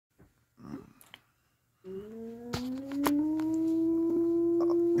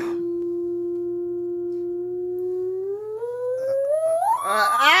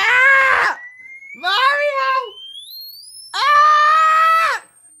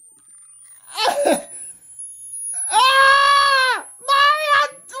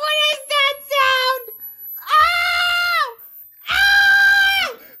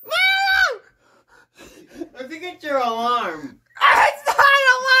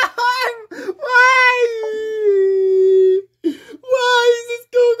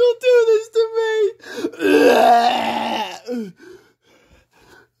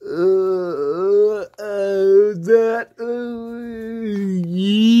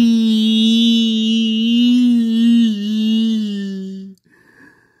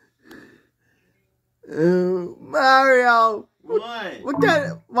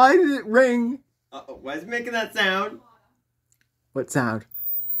Why did it ring? Why is it making that sound? What sound?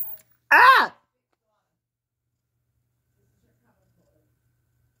 Ah!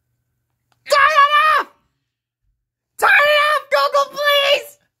 Turn it off! Turn it off, Google,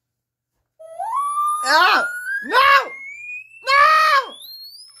 please! Ah! No! No!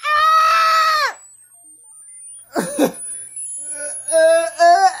 Ah!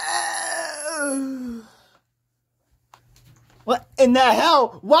 What in the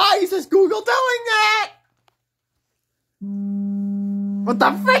hell? Why is this Google doing that? What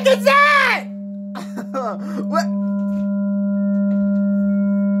the frick is that? What?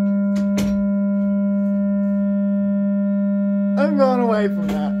 I'm going away from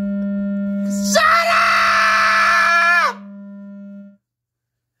that. Shut up!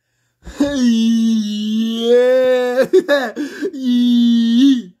 Yeah.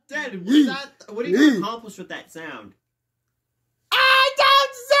 Dad, what are you going to accomplish with that sound? I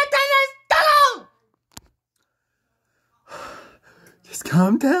don't sit in this tunnel! Just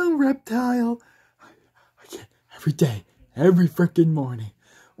calm down, reptile. I get every day, every frickin' morning.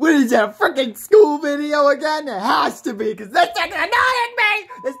 What is that frickin' school video again? It has to be, because this is annoying me!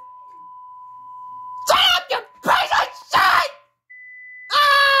 This... Shut up, you piece of shit!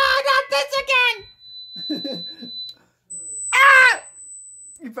 Ah, not this again! Ah!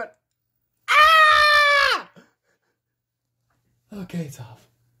 You put... Ah! Okay, it's off.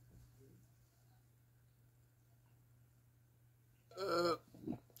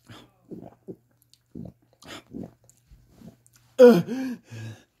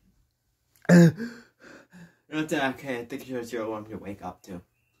 Okay, I think it's your alarm to wake up to.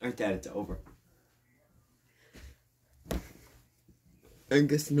 Or Dad, it's over. I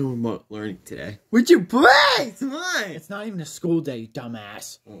guess no remote learning today. Would you please? Why? It's not even a school day, you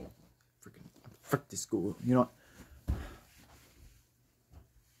dumbass. Oh. Frick the school. You know what?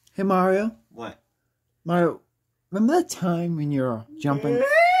 Hey, Mario. What? Mario, remember that time when you were jumping? You're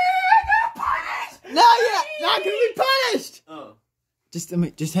punished! No, you're not gonna be punished! Oh. Just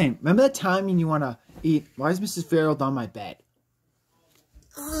hang. Remember that time when you wanna eat? Why is Mrs. Farrell on my bed?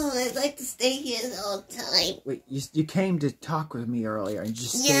 Oh, I'd like to stay here the whole time. Wait, you came to talk with me earlier and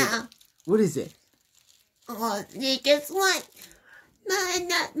just Yeah. stayed. What is it? Oh, guess what?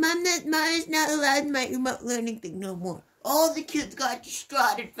 Mom's not allowed my remote learning thing no more. All the kids got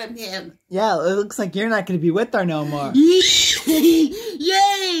distracted from him. Yeah, it looks like you're not gonna be with her no more. Yay!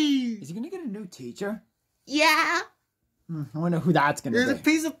 Is he gonna get a new teacher? Yeah. I wonder who that's gonna There's be. a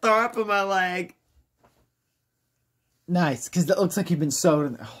piece of throw up in my leg. Nice, because it looks like you've been sewed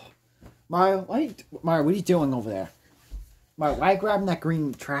in. Oh. Mario, Mario, what are you doing over there? Mario, why are you grabbing that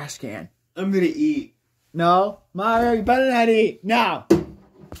green trash can? I'm gonna eat. No, Mario, you better not eat. No.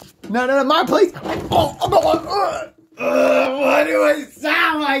 No, Mario, please. Why do I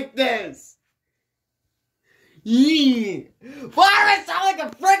sound like this? Why do I sound like a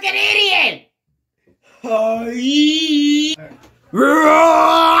freaking idiot?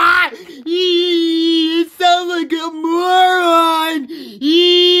 You sound like a moron.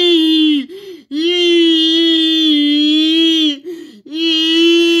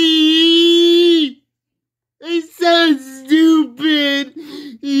 It sounds stupid.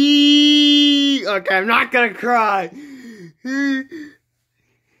 Okay, I'm not gonna cry.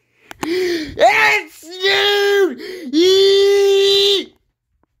 It's nude!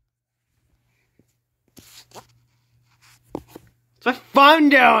 What's my phone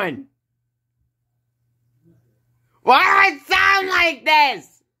doing? Why do I sound like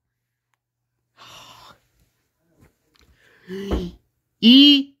this?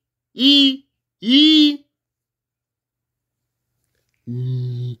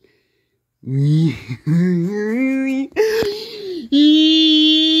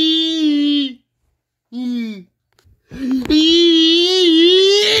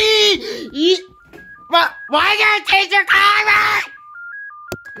 Why is your teacher calling me?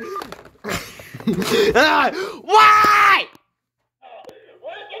 Why?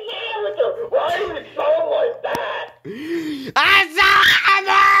 What's the matter with her? Why do you sound like that? I saw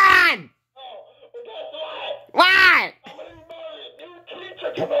someone! Oh, well, guess what? What? I'm gonna be a new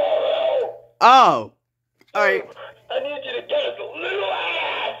teacher tomorrow. Oh. Alright. I need you to get his little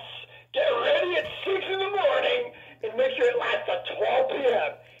ass. Get ready at 6 in the morning and make sure it lasts till 12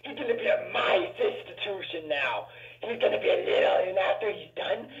 p.m. He's gonna be at my institution now. He's gonna be a little, and after he's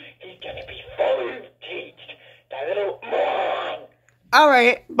done, he's gonna be fully teached. That little moron.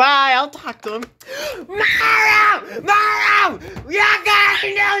 Alright, bye. I'll talk to him. Mario! Mario! You're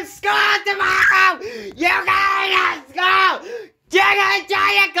going to school tomorrow! You're going to school! You're going to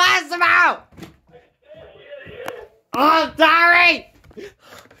join your class tomorrow! Oh, sorry!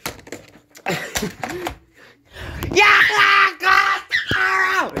 You're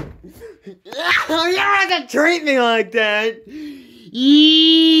not gonna treat me like that.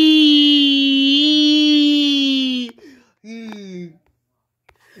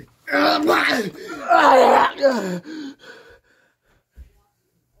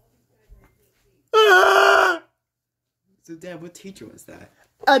 So, Dad, what teacher was that?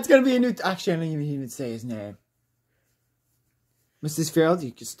 It's gonna be a new. Actually, I don't even say his name. Mrs. Field,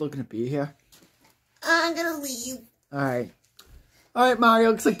 you still gonna be here? I'm gonna leave. All right,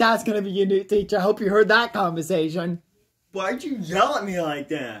 Mario. Looks like that's gonna be your new teacher. I hope you heard that conversation. Why'd you yell at me like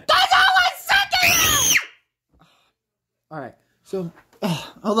that? That's all second! All right, so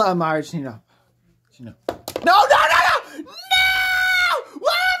hold on, Mario. Just need to know. No! What have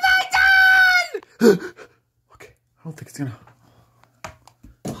I done? Okay, I don't think it's gonna.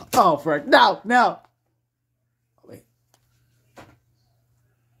 Oh, frick! No! Oh, wait.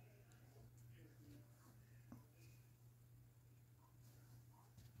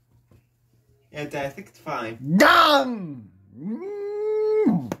 Yeah, Dad, I think it's fine. Gum!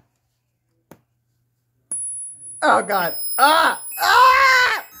 Oh God! Mario!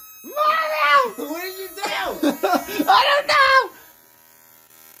 What did you do? I don't know.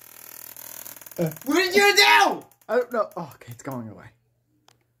 What did you do? I don't know. Oh, okay, it's going away.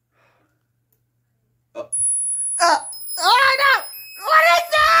 Oh. Oh no! What is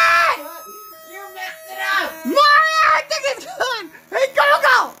that? You messed it up! Mario, I think it's gone! Hey,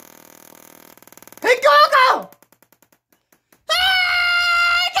 Google! Hey, Google! Hey,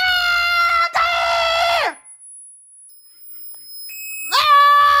 Google!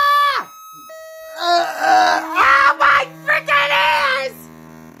 Oh, my freaking ears!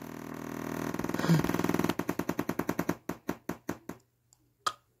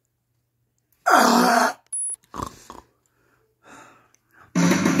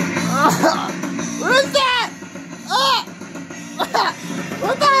 What is that?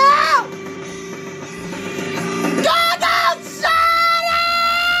 What the hell? Google, shut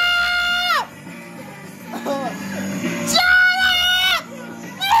up! Shut up!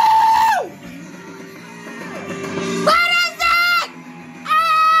 No! What is that?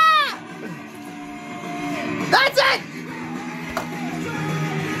 That's it!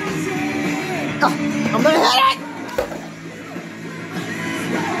 I'm gonna hit it!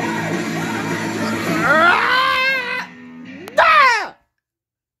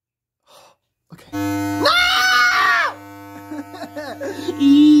 Okay. No!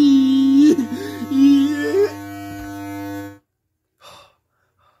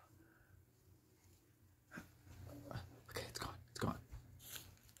 Okay, it's gone. It's gone.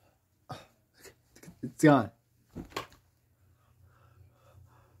 Okay, it's gone.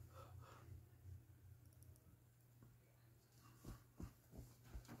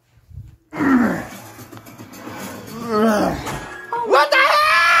 What the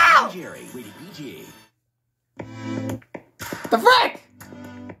hell? Jerry, rated PG. The frick?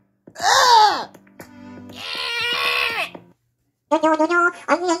 No!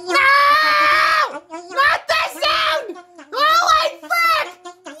 Not this sound! Holy frick!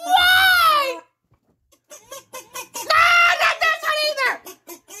 Why? No, not this one either!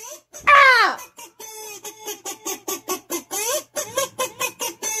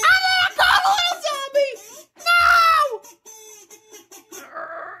 I'm gonna call the little zombie! No!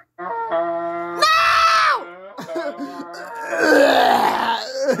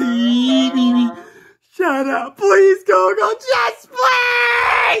 Shut up, please, Google, just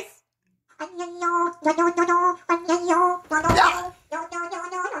please!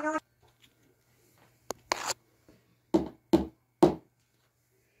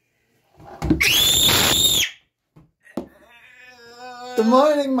 Good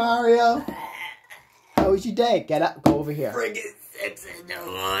morning, Mario. How was your day? Get up, go over here. Friggin' 6 in the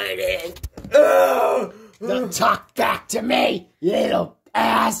morning. Don't talk back to me, you little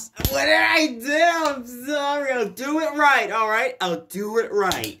ass. What did I do? I'm sorry. I'll do it right, alright? I'll do it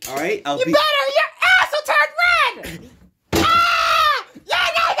right, alright? You better, your ass will turn red! Ah!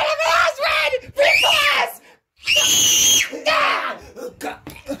 You're not gonna be ass red! Because!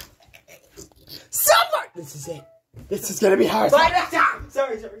 Somewhere! This is it. This is gonna be hard. Sorry,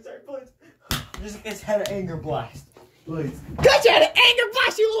 please. Just had an anger blast. Please. Cause you had an anger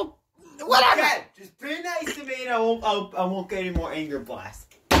blast, you little... Whatever! Okay, just be nice to me and I won't get any more anger blasts.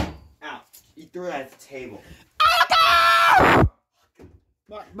 Ow. You threw that at the table. Okay!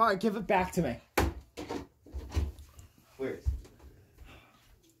 Mark, give it back to me. Where is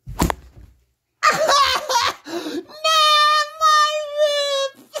No, my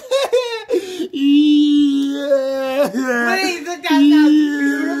lips! Yeah. Please, look, that's not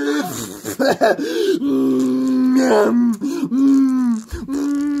beautiful. Who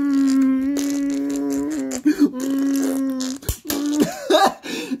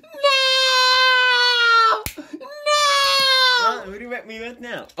do you want me with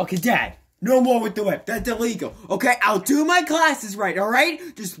now? Okay, Dad. No more with the whip. That's illegal. Okay, I'll do my classes right, alright?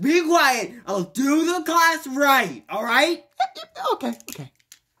 Just be quiet. I'll do the class right, alright? Okay, okay.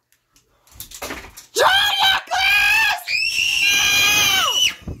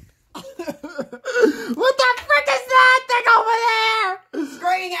 What the frick is that thing over there?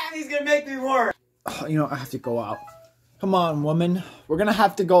 Screaming at me is gonna make me worse. Oh, you know, I have to go out. Come on, woman. We're gonna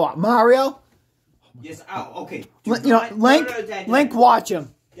have to go out. Mario? Yes, okay. Link, watch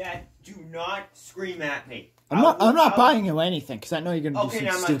him. Dad, do not scream at me. I'm not buying you anything, because I know you're gonna do something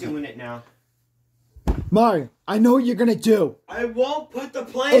I'm stupid. not doing it now. Mario, I know what you're gonna do. I won't put the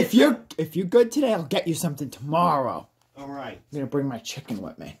plan. If you're good today, I'll get you something tomorrow. Alright. I'm gonna bring my chicken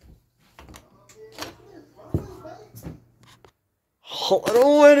with me. Oh, I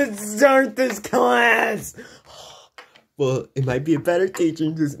don't want to start this class. Well, it might be a better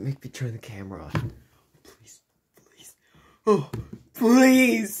teacher. Does it make me turn the camera on? Please, please. Oh,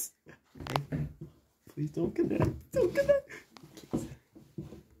 please. Please don't connect. Don't connect.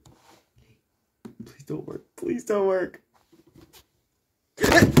 Please don't work. Please don't work.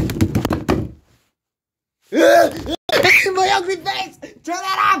 My ugly face! Turn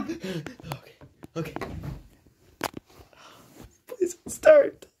that off! Okay. Please don't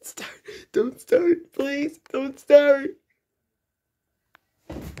start. Don't start. Please don't start.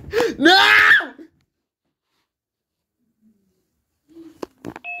 No!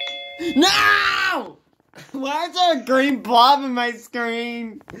 No! Why is there a green blob on my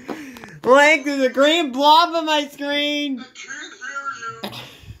screen? Like, there's a green blob on my screen. I can't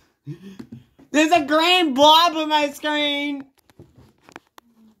hear you. There's a green blob on my screen.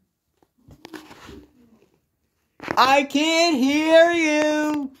 I can't hear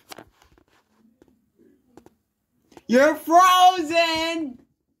you. You're frozen.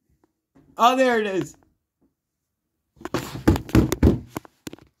 Oh, there it is.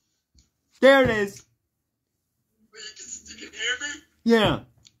 There it is. Wait, you can hear me? Yeah.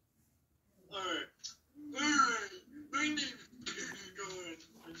 Alright. My name is Going,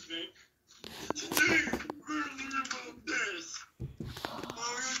 I think. Today, we're gonna learn about this.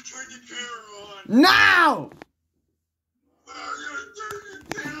 Mario, turn the camera on. Now! Mario, turn the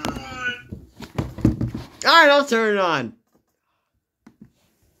camera on. Alright, I'll turn it on.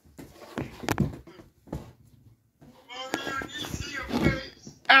 Mario, you see your face.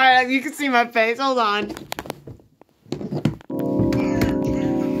 Alright, you can see my face. Hold on. Mario,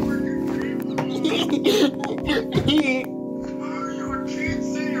 turn the freaking camera on. Mario, I can't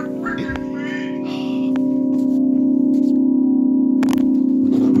see your freaking face.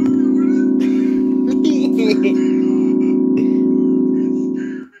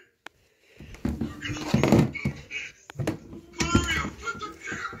 Mario, put the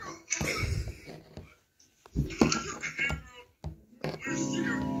camera on. I see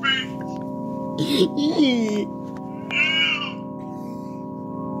your face.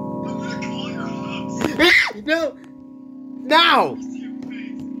 I'm gonna call your house. No! Now! See your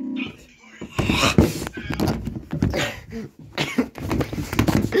face.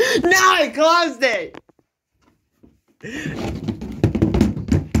 No, I closed it!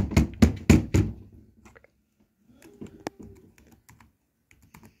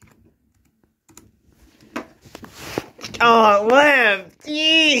 Oh, it lived!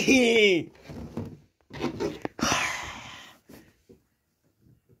 Yee!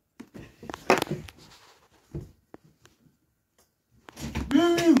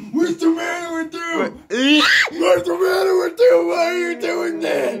 What's the matter with you? What's the matter with you? Why are you doing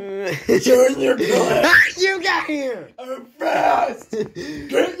that? Turn your glass. You got here! I'm fast.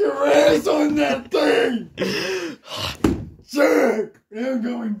 Get your ass on that thing. Sick. Now I'm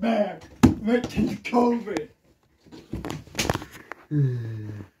going back. Wait till you COVID.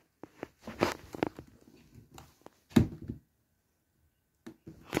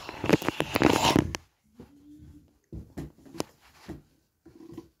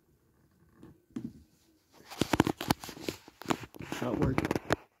 Not working.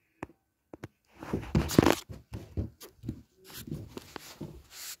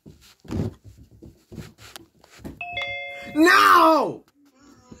 No!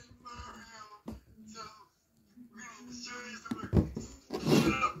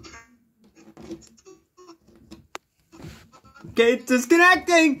 Okay, it's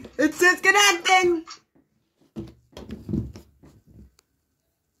disconnecting! It's disconnecting!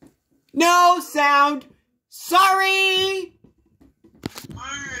 No sound! Sorry!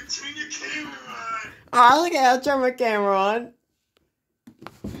 Mario, Turn your camera on. Oh, okay, I'll turn my camera on.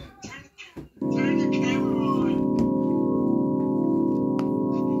 Turn your camera on.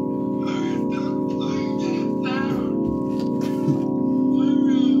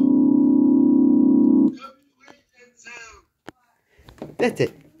 Alright, down. That's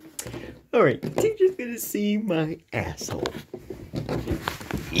it. Alright, teacher's gonna see my asshole.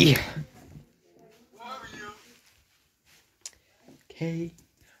 Yeah. Okay.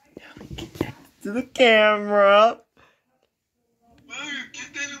 Now we get back to the camera. Mario,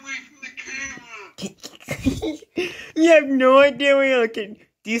 get that away from the camera. You have no idea where you're looking.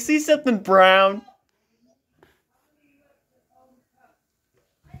 Do you see something brown?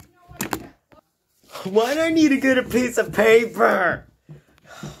 Why do I need to get a piece of paper?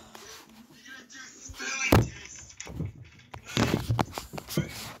 You're gonna do a spelling test.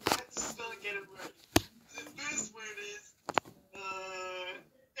 Let's spell and get it right. The first word is,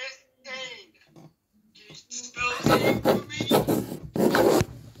 ain. Can you spell ain for me?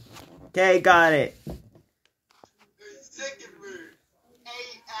 Okay, got it. The second word,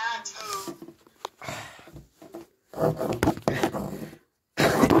 ato.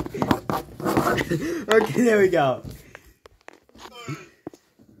 Okay, there we go.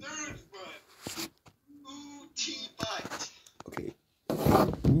 Third one, ooty butt. Okay.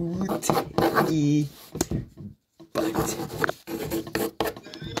 Ooty butt.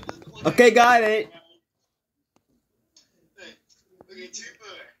 Okay, got it. Okay, two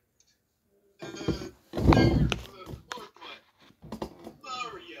more. Fourth one,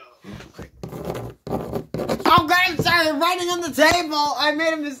 Mario. Oh God, I'm sorry, writing on the table. I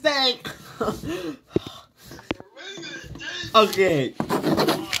made a mistake. Okay.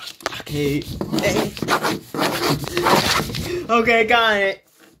 Okay. Okay, got it.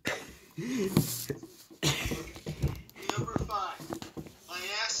 Number 5. My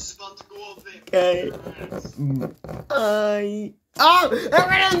ass is about to go up there. Okay. Oh, I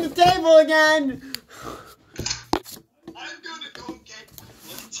wrote on the table again. I'm gonna go get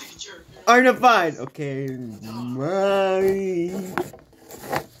the teacher. Alright, no, fine. Okay.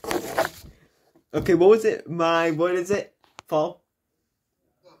 Okay, what was it? What is it? Paul?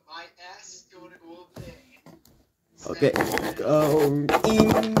 My ass is gonna go up there. Okay. Going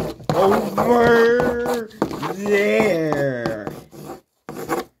over there.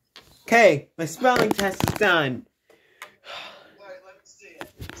 Okay, my spelling test is done. Alright, let me see it.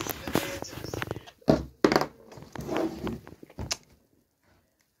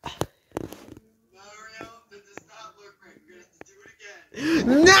 Mario, that does not look right. We're gonna have to do it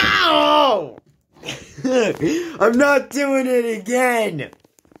again. No! I'm not doing it again.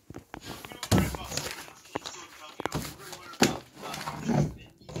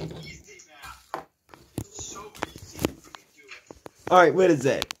 Alright, what is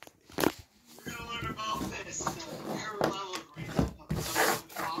it? We're gonna learn about this parallelogram.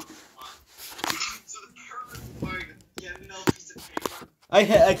 So the parallelogram, get another piece of paper.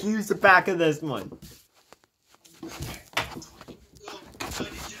 I can use the back of this one. Okay. Well, how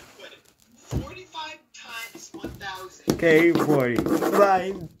did you put it? 45 times 1,000. Okay,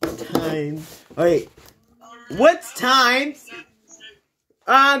 45 times. Wait, what's times?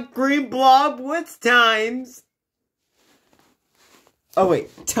 Green blob, what's times? Oh wait,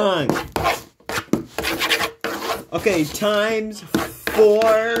 times. Okay, times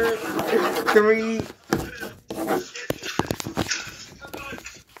 4, 3.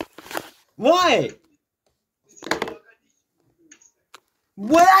 What?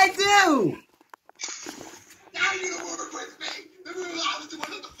 What'd I do? Now you gonna work with me! Remember when I was the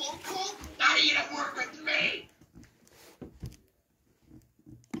one on the phone call? Now you gonna work with me!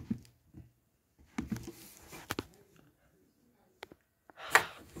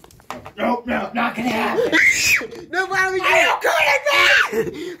 Nope, not gonna happen. No, I'll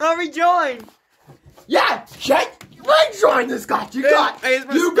rejoin. I'll rejoin. Yeah, shit. Rejoin this guy. You got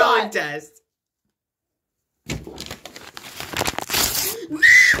test.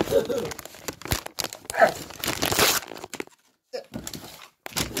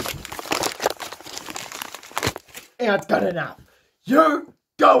 That's good enough. You're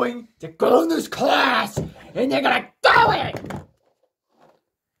going to go in this class, and you're gonna do it.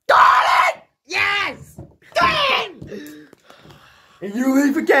 Got it? Yes. Done. And you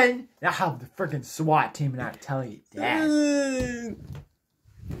leave again, and I'll have the freaking SWAT team and I'll tell you that.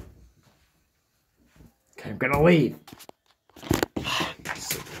 Okay, I'm gonna leave.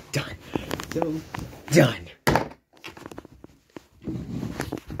 So done. So done.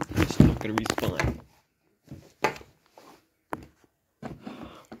 He's not gonna respond.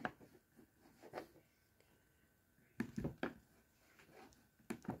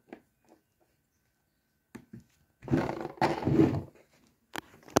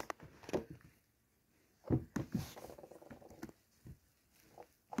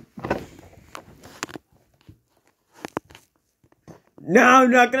 No,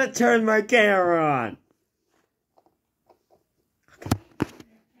 I'm not gonna turn my camera on.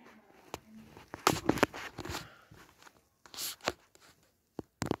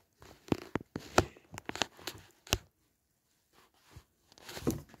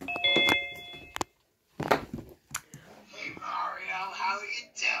 Hey Mario, how are you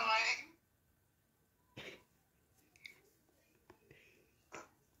doing?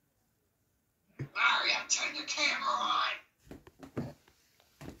 Mario, turn your camera on.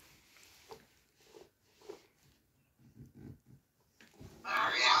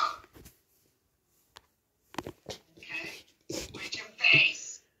 Mario. Okay, with your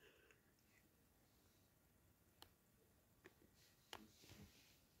face.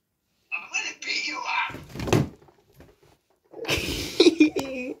 I'm gonna beat you up.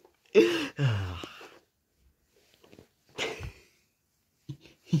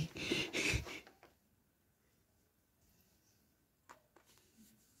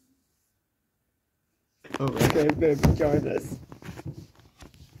 Oh, okay, baby, join us.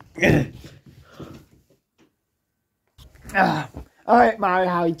 All right, Mario,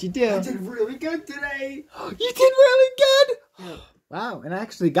 how'd you do? I did really good today. You did really good. Yeah. Wow, and I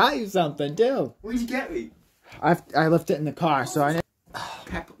actually got you something too. What'd you get me? I left it in the car, so I.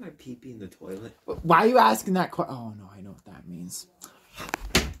 Can I put my pee-pee in the toilet? Why are you asking that question? Oh no, I know what that means.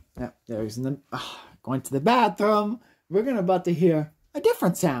 Yeah, there's in the going to the bathroom. We're about to hear a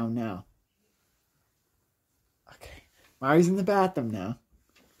different sound now. Okay, Mario's in the bathroom now.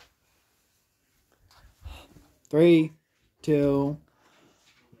 3, 2,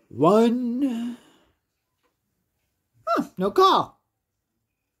 1. Oh, no call.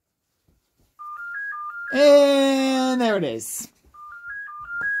 And there it is.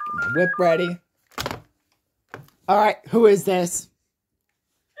 Get my whip ready. All right, who is this?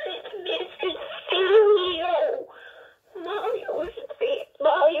 Mrs. Mario.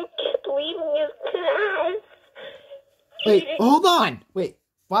 Mario kept leaving his class. Wait, hold on. Wait,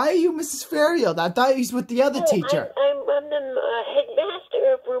 why are you Mrs. Fairfield? I thought you was with the other teacher. I'm the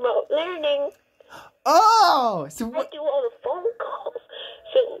headmaster of remote learning. Oh, so I what? do all the phone calls.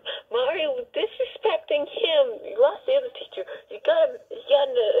 So Mario was disrespecting him. You lost the other teacher. You got him a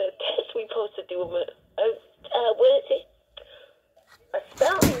test we supposed to do him. What is it? A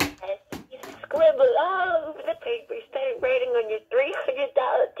spelling test. He scribbled all over the paper. He started writing on your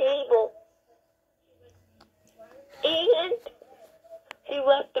 $300 table. And he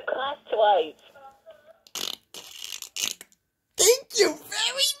left the class twice. Thank you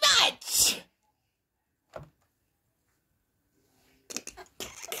very much.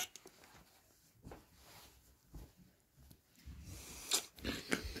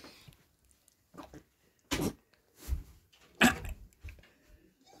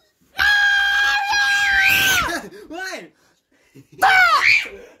 What?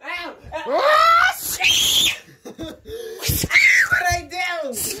 Ow! What'd I do?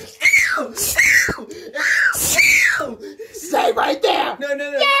 Stay right there. No. Your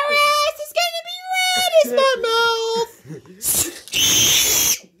ass is gonna be red as my mouth.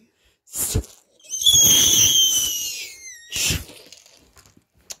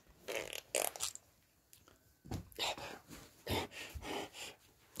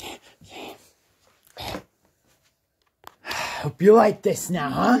 Hope you like this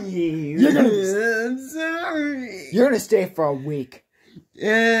now, huh? I'm sorry. You're gonna stay for a week.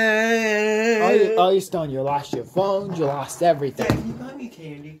 All you stone, you lost your phone, you lost everything. Dad, you got me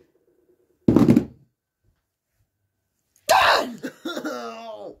candy. Done!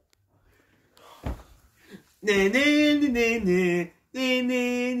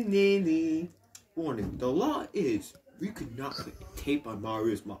 Warning, the law is we could not put tape on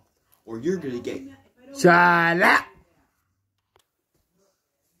Mario's mouth, or you're gonna get. Shut up!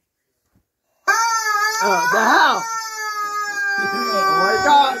 Oh, the hell! Oh my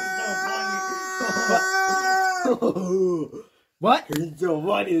god! What? It's so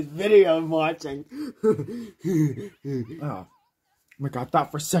funny, this video I'm watching. Oh my god, I thought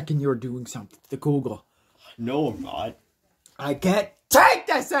for a second you were doing something to Google. No, I'm not. I can't take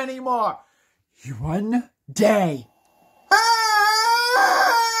this anymore! One day.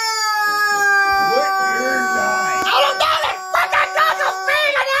 What you're not. I don't know that fucking Google's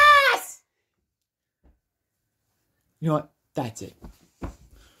being an ass! You know what? That's it.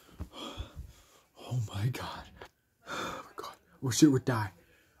 Oh my god. Oh my god. I wish it would die.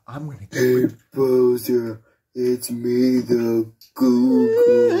 I'm gonna get rid of Bowser, it's me, the Google.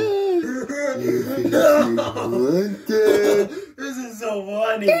 This is so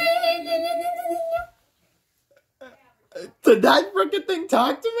funny. Did that freaking thing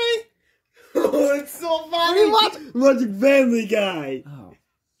talk to me? Oh, it's so funny. What are you watching? I'm watching Family Guy. Oh.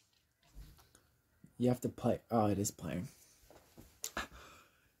 You have to play. Oh, it is playing.